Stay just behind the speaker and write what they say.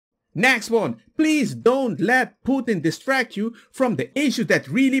Next one, please don't let Putin distract you from the issues that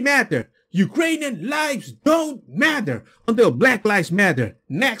really matter. Ukrainian lives don't matter until Black Lives Matter.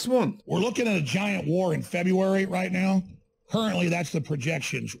 Next one. We're looking at a giant war in February right now. Currently, that's the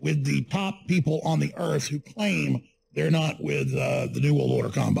projections with the top people on the earth who claim they're not with the New World Order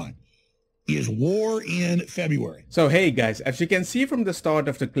Combine. Is war in February. So hey guys, as you can see from the start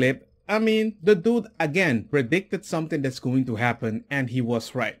of the clip, I mean, the dude again predicted something that's going to happen, and he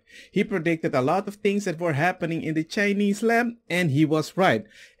was right. He predicted a lot of things that were happening in the Chinese lab, and he was right.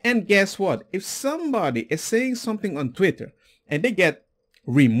 And guess what? If somebody is saying something on Twitter and they get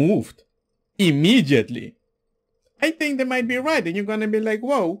removed immediately, I think they might be right, and you're gonna be like,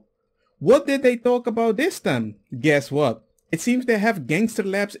 whoa, what did they talk about this time? Guess what? It seems they have gangster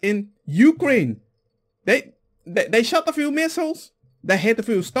labs in Ukraine. They shot a few missiles. They hit a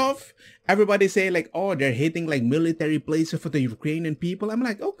few stuff. Everybody say like, oh, they're hitting like military places for the Ukrainian people. I'm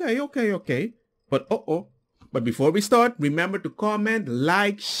like, okay. But But before we start, remember to comment,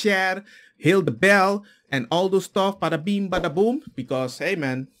 like, share, hit the bell, and all those stuff. Bada beam, bada boom. Because, hey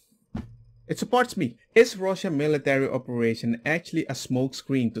man, it supports me. Is Russian military operation actually a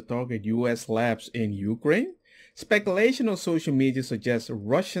smokescreen to target US labs in Ukraine? Speculation on social media suggests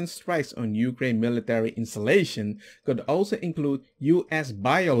Russian strikes on Ukraine military installation could also include US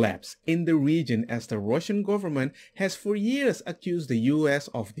biolabs in the region, as the Russian government has for years accused the US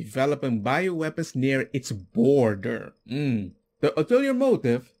of developing bioweapons near its border. The ulterior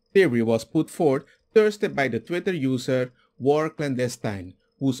motive theory was put forth Thursday by the Twitter user War Clandestine,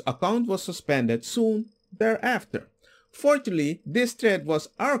 whose account was suspended soon thereafter. Fortunately, this thread was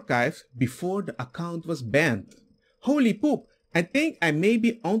archived before the account was banned. Holy poop, I think I may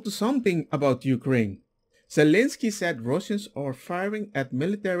be onto something about Ukraine. Zelensky said Russians are firing at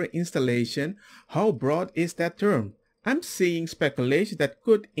military installation. How broad is that term? I'm seeing speculation that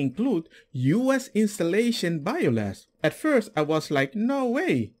could include US installation biolabs. At first I was like, no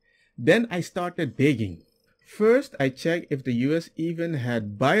way. Then I started digging. First I checked if the US even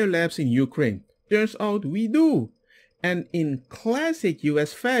had biolabs in Ukraine. Turns out we do. And in classic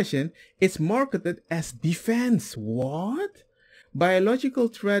US fashion, it's marketed as defense. What? Biological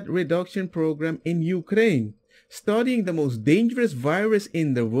threat reduction program in Ukraine. Studying the most dangerous virus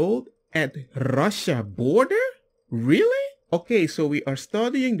in the world at Russia border? Really? Okay, so we are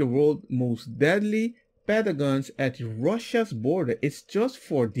studying the world's most deadly pathogens at Russia's border. It's just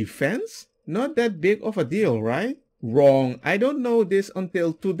for defense? Not that big of a deal, right? Wrong. I don't know this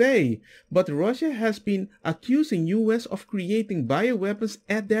until today, but Russia has been accusing US of creating bioweapons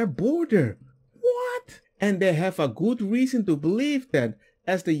at their border. What? And they have a good reason to believe that,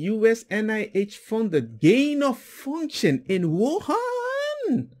 as the US NIH funded gain of function in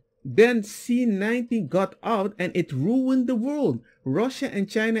Wuhan. Then C-19 got out and it ruined the world. Russia and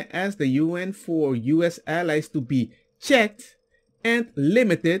China asked the UN for US allies to be checked and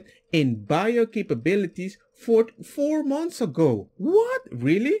limited in bio capabilities 4 months ago. What?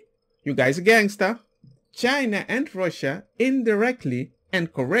 Really? You guys are gangsta. China and Russia indirectly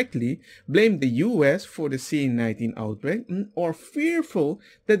and correctly blame the US for the C-19 outbreak, or fearful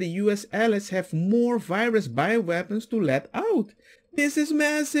that the US allies have more virus bioweapons to let out. This is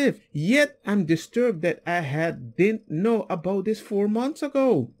massive. Yet I'm disturbed that I didn't know about this 4 months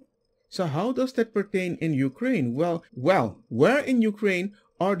ago. So how does that pertain in Ukraine? Well, where in Ukraine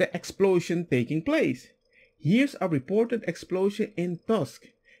are the explosions taking place? Here's a reported explosion in Tusk.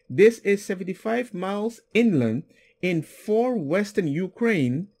 This is 75 miles inland in far western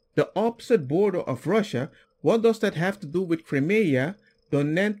Ukraine, the opposite border of Russia. What does that have to do with Crimea,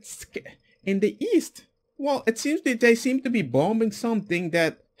 Donetsk in the east? Well, it seems that they seem to be bombing something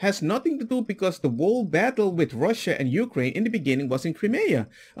that has nothing to do, because the whole battle with Russia and Ukraine in the beginning was in Crimea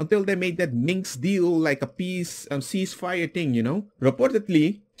until they made that Minsk deal, like a peace ceasefire thing, you know.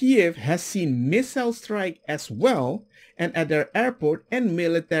 Reportedly, Kiev has seen missile strike as well, and at their airport and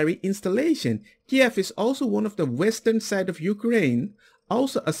military installation. Kiev is also one of the western side of Ukraine.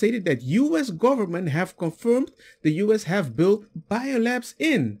 Also a city that US government have confirmed the US have built biolabs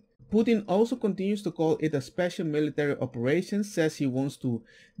in. Putin also continues to call it a special military operation, says he wants to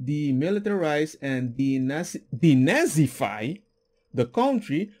demilitarize and denazify the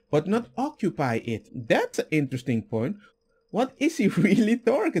country, but not occupy it. That's an interesting point. What is he really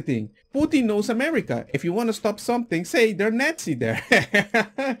targeting? Putin knows America. If you want to stop something, say they're Nazi there.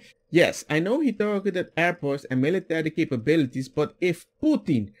 Yes, I know he targeted airports and military capabilities, but if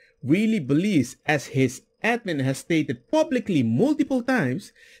Putin really believes, as his admin has stated publicly multiple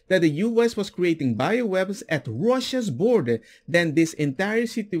times, that the US was creating bioweapons at Russia's border, then this entire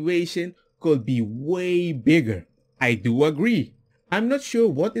situation could be way bigger. I do agree. I'm not sure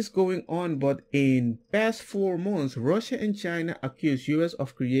what is going on, but in past 4 months, Russia and China accused US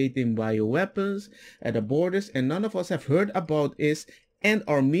of creating bioweapons at the borders, and none of us have heard about it, and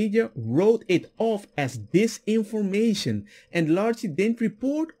our media wrote it off as disinformation and largely didn't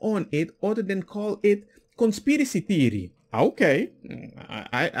report on it other than call it conspiracy theory. Okay,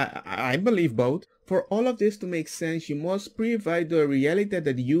 I believe both. For all of this to make sense, you must provide the reality that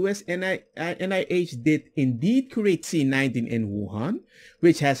the US NIH did indeed create C-19 in Wuhan,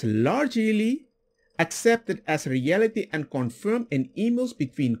 which has largely accepted as reality and confirmed in emails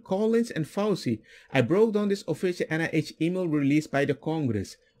between Collins and Fauci. I broke down this official NIH email released by the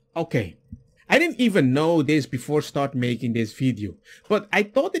Congress. Okay, I didn't even know this before start making this video, but I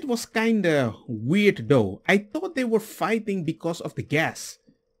thought it was kinda weird though. I thought they were fighting because of the gas.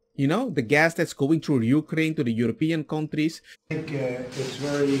 You know, the gas that's going through Ukraine to the European countries. I think it's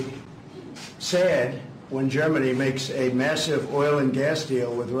very sad when Germany makes a massive oil and gas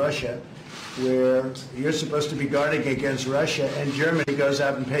deal with Russia, where you're supposed to be guarding against Russia, and Germany goes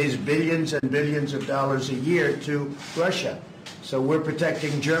out and pays billions and billions of dollars a year to Russia. So we're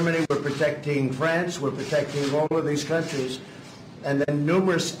protecting Germany, we're protecting France, we're protecting all of these countries, and then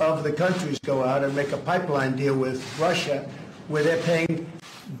numerous of the countries go out and make a pipeline deal with Russia, where they're paying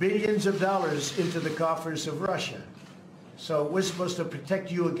billions of dollars into the coffers of Russia. So we're supposed to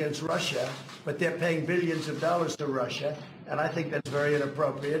protect you against Russia, but they're paying billions of dollars to Russia, and I think that's very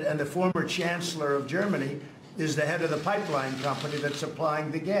inappropriate. And the former chancellor of Germany is the head of the pipeline company that's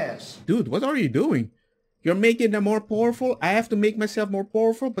supplying the gas. Dude, what are you doing? You're making them more powerful. I have to make myself more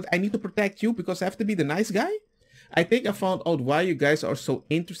powerful, but I need to protect you because I have to be the nice guy? I think I found out why you guys are so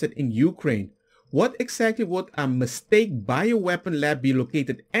interested in Ukraine. What exactly would a mistake bioweapon lab be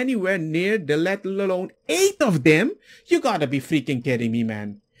located anywhere near the let alone 8 of them? You gotta be freaking kidding me,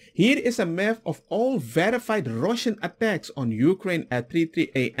 man. Here is a map of all verified Russian attacks on Ukraine at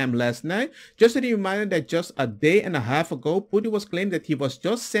 3:03 a.m. last night. Just a reminder that just a day and a half ago, Putin was claimed that he was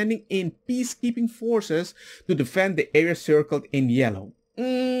just sending in peacekeeping forces to defend the area circled in yellow.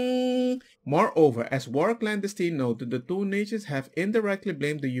 Moreover, as War Clandestine noted, the two nations have indirectly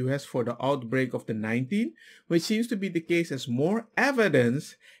blamed the US for the outbreak of the 19, which seems to be the case as more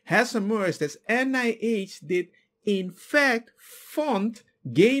evidence has emerged as NIH did in fact fund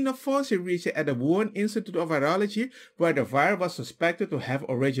gain-of-function research at the Wuhan Institute of Virology, where the virus was suspected to have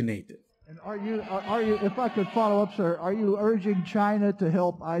originated. And are you, if I could follow up, sir, are you urging China to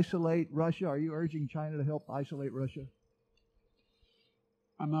help isolate Russia? Are you urging China to help isolate Russia?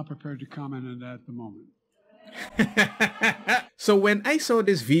 I'm not prepared to comment on that at the moment. So when I saw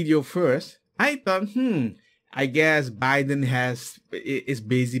this video first, I thought, I guess Biden is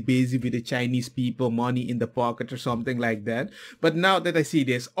busy with the Chinese people, money in the pocket or something like that. But now that I see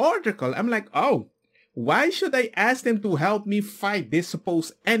this article, I'm like, oh, why should I ask them to help me fight this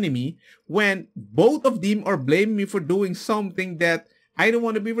supposed enemy when both of them are blaming me for doing something that I don't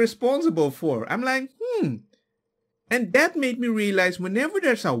want to be responsible for? I'm like, And that made me realize whenever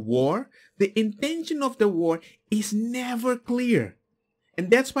there's a war, the intention of the war is never clear.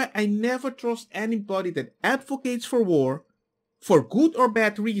 And that's why I never trust anybody that advocates for war for good or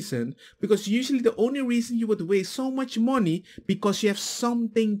bad reason, because usually the only reason you would waste so much money because you have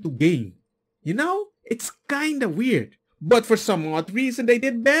something to gain. You know, it's kind of weird. But for some odd reason, they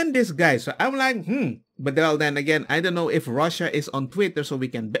did ban this guy. So I'm like, But then again, I don't know if Russia is on Twitter so we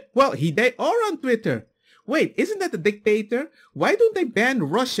can... Well, they are on Twitter. Wait, isn't that a dictator? Why don't they ban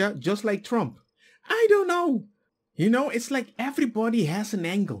Russia just like Trump? I don't know. You know, it's like everybody has an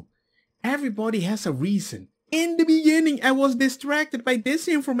angle. Everybody has a reason. In the beginning, I was distracted by this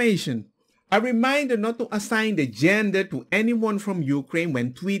information. A reminder not to assign the gender to anyone from Ukraine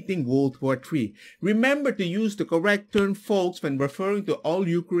when tweeting World War III. Remember to use the correct term folks when referring to all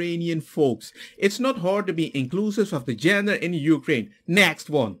Ukrainian folks. It's not hard to be inclusive of the gender in Ukraine. Next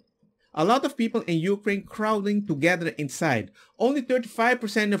one. A lot of people in Ukraine crowding together inside. Only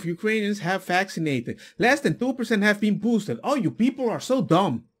 35% of Ukrainians have vaccinated. Less than 2% have been boosted. Oh, you people are so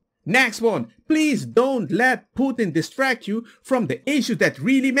dumb. Next one. Please don't let Putin distract you from the issues that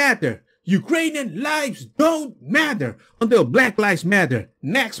really matter. Ukrainian lives don't matter until Black Lives Matter.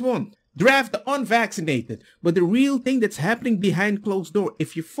 Next one. Draft the unvaccinated. But the real thing that's happening behind closed doors,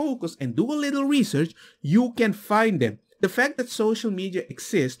 if you focus and do a little research, you can find them. The fact that social media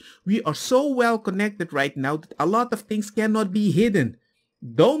exists, we are so well connected right now that a lot of things cannot be hidden.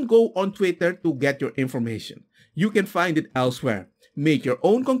 Don't go on Twitter to get your information. You can find it elsewhere. Make your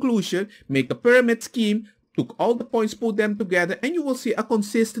own conclusion, make a pyramid scheme, took all the points, put them together, and you will see a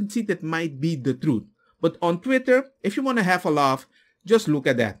consistency that might be the truth. But on Twitter, if you want to have a laugh, Just look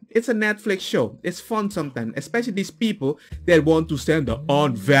at that. It's a Netflix show. It's fun sometimes, especially these people that want to send the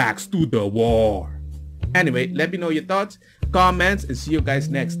unvaxxed to the war. Anyway, let me know your thoughts, comments, and see you guys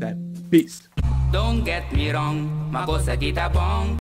next time. Peace. Don't get me wrong, makosa kita bong.